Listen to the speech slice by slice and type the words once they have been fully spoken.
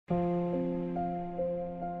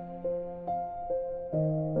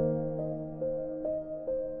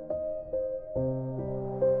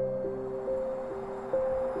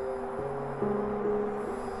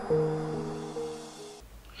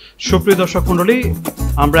সুপ্রিয় দর্শক মণ্ডলী,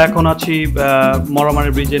 আমরা এখন আছি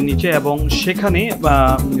মরামারি ব্রিজের নিচে এবং সেখানে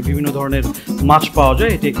বিভিন্ন ধরনের মাছ পাওয়া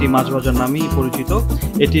যায়। এটি একটি মাছ বাজার নামেই পরিচিত।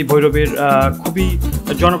 এটি ভৈরবের খুবই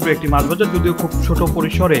জনপ্রিয় একটি মাছ বাজার, যদিও খুব ছোট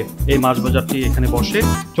পরিসরে এই মাছ বাজারটি এখানে বসে।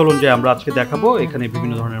 চলুন যে আমরা আজকে দেখাবো এখানে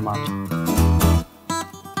বিভিন্ন ধরনের মাছ।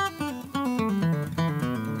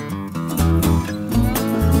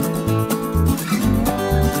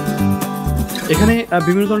 এখানে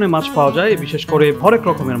বিভিন্ন ধরনের মাছ পাওয়া যায়, বিশেষ করে হরেক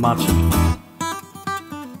রকমের মাছ।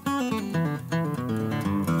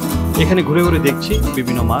 এখানে ঘুরে ঘুরে দেখছি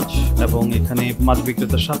বিভিন্ন মাছ এবং এখানে মাছ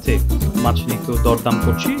বিক্রেতার সাথে মাছ নিয়ে একটু দরদাম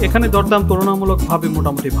করছি। এখানে দরদাম তুলনামূলকভাবে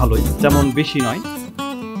মোটামুটি ভালোই, তেমন বেশি নয়।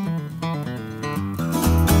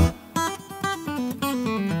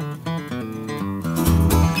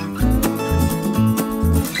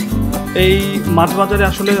 এই মাছ বাজারে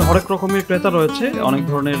আসলে হরেক রকমের ক্রেতা রয়েছে, অনেক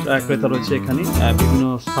ধরনের ক্রেতা রয়েছে। এখানে বিভিন্ন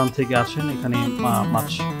স্থান থেকে আসেন এখানে মাছ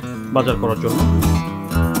বাজার করার জন্য।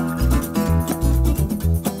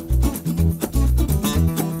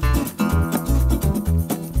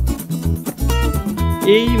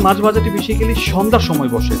 এই মাছ বাজারটি বেসিক্যালি সন্ধ্যার সময়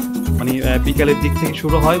বসে, মানে বিকালের দিক থেকে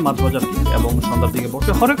শুরু হয় মাছ বাজারটি এবং সন্ধ্যার দিকে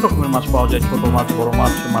বসে। হরেক রকমের মাছ পাওয়া যায়, ছোট মাছ, বড়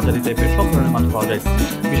মাছ, মাঝারি টাইপের সব ধরনের মাছ পাওয়া যায়।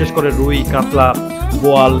 বিশেষ করে রুই, কাতলা,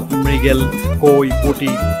 বোয়াল, মৃগেল, কই,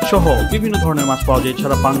 পুঁটি সহ বিভিন্ন ধরনের মাছ পাওয়া যায়।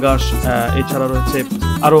 এছাড়া পাঙ্গাস, এছাড়া রয়েছে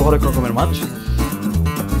আরো হরেক রকমের মাছ।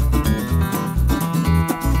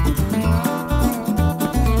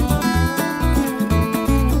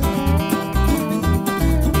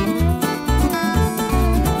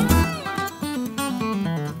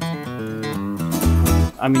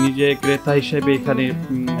 আমি নিজে ক্রেতা হিসেবে এখানে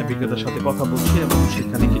বিক্রেতার সাথে কথা বলছি এবং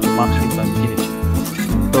সেখানে কিছু মাছ কিন্তু আমি কিনেছি।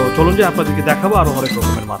 তো চলুন যে আপনাদেরকে দেখাবো আরো হরেক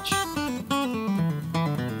রকমের মাছ।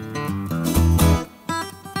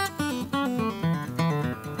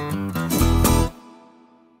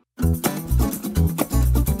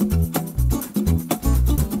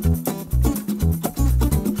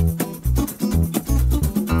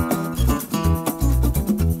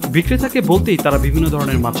 বিক্রেতাকে বলতেই তারা বিভিন্ন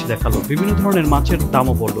ধরনের মাছ দেখালো, বিভিন্ন ধরনের মাছের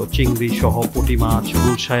দামও বললো। চিংড়ি সহ পুঁটি মাছ,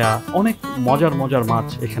 গুলশায়া, অনেক মজার মজার মাছ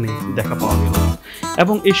এখানে দেখা পাওয়া গেল।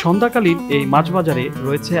 এবং এই সন্ধ্যাকালীন এই মাছ বাজারে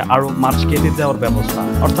রয়েছে আরও মাছ কেটে দেওয়ার ব্যবস্থা।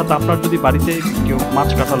 অর্থাৎ আপনার যদি বাড়িতে কেউ মাছ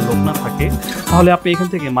কাটার লোক না থাকে, তাহলে আপনি এখান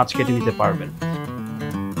থেকে মাছ কেটে নিতে পারবেন।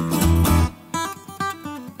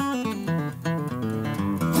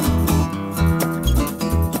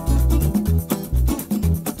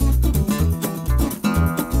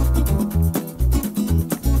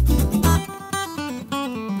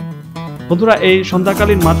 বন্ধুরা, এই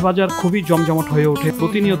সন্ধ্যাকালীন মাছ বাজার খুবই জমজমাট হয়ে ওঠে।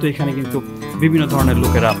 প্রতিনিয়ত এখানে কিন্তু বিভিন্ন ধরনের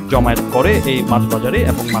লোকেরা জমায়েত করে এই মাছ বাজারে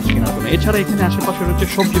এবং মাছ কেনার জন্য। এছাড়া এখানে আশেপাশে রয়েছে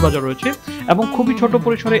সবজি বাজার রয়েছে এবং খুবই ছোট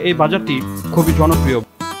পরিসরে এই বাজারটি খুবই জনপ্রিয়।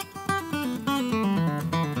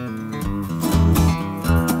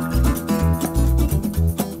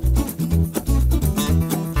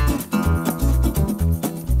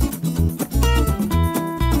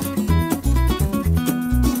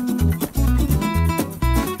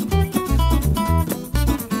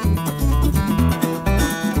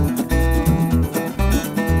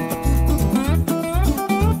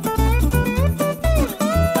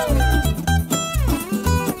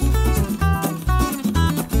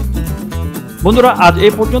 বন্ধুরা, আজ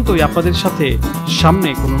এই পর্যন্তই। আপনাদের সাথে সামনে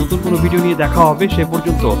কোনো নতুন কোনো ভিডিও নিয়ে দেখা হবে। সে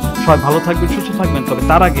পর্যন্ত সবাই ভালো থাকবেন, সুস্থ থাকবেন। তবে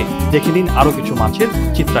তার আগে দেখে নিন আরো কিছু মাছের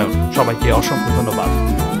চিত্রায়ন। সবাইকে অসংখ্য ধন্যবাদ।